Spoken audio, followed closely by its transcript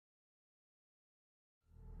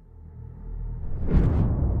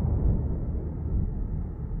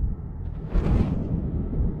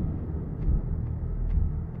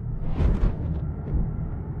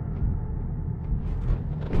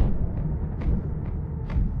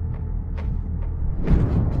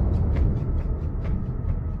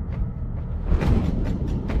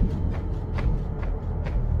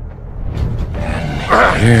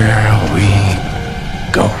Here we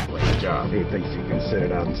go. Great job. He thinks he can sit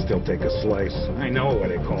it out and still take a slice. I know why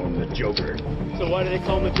they call him the Joker. So why do they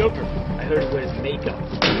call him the Joker? I heard he wears makeup.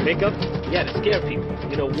 Makeup? Yeah, to scare people.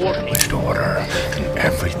 You know, war paint. First order, and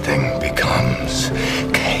everything becomes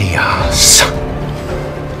chaos.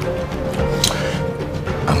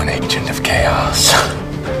 I'm an agent of chaos.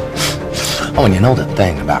 Oh, and you know the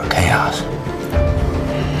thing about chaos?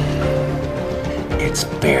 It's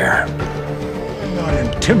beer. I'm not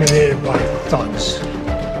intimidated by thugs.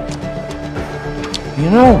 You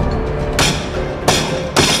know,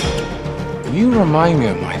 you remind me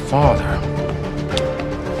of my father.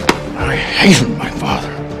 I hated my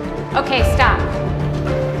father. Okay, stop.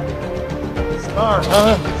 Smart,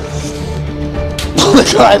 huh? The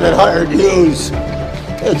guy that hired yous.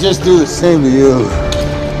 He'll just do the same to you.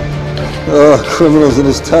 Oh, criminals in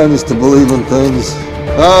his time used to believe in things.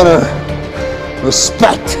 Honor.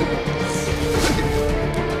 Respect.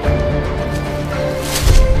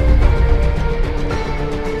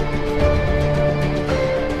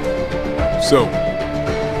 So,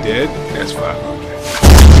 dead? That's fine.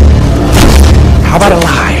 How about a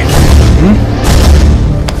lie?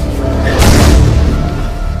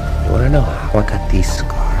 You wanna know how I got these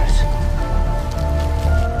scars?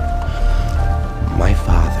 My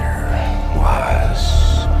father was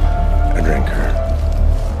a drinker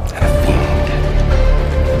and a fiend.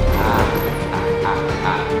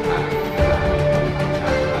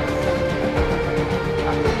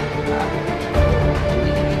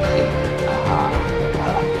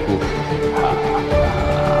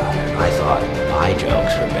 I thought my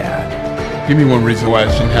jokes were bad. Give me one reason why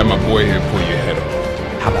I shouldn't have my boy here pull your head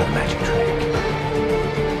off. How about a magic trick?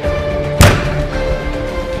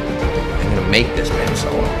 I'm gonna make this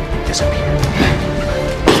pencil disappear.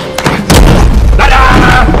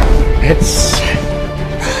 It's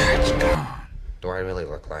gone. Do I really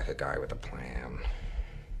look like a guy with a plan?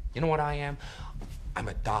 You know what I am? I'm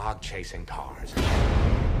a dog chasing cars.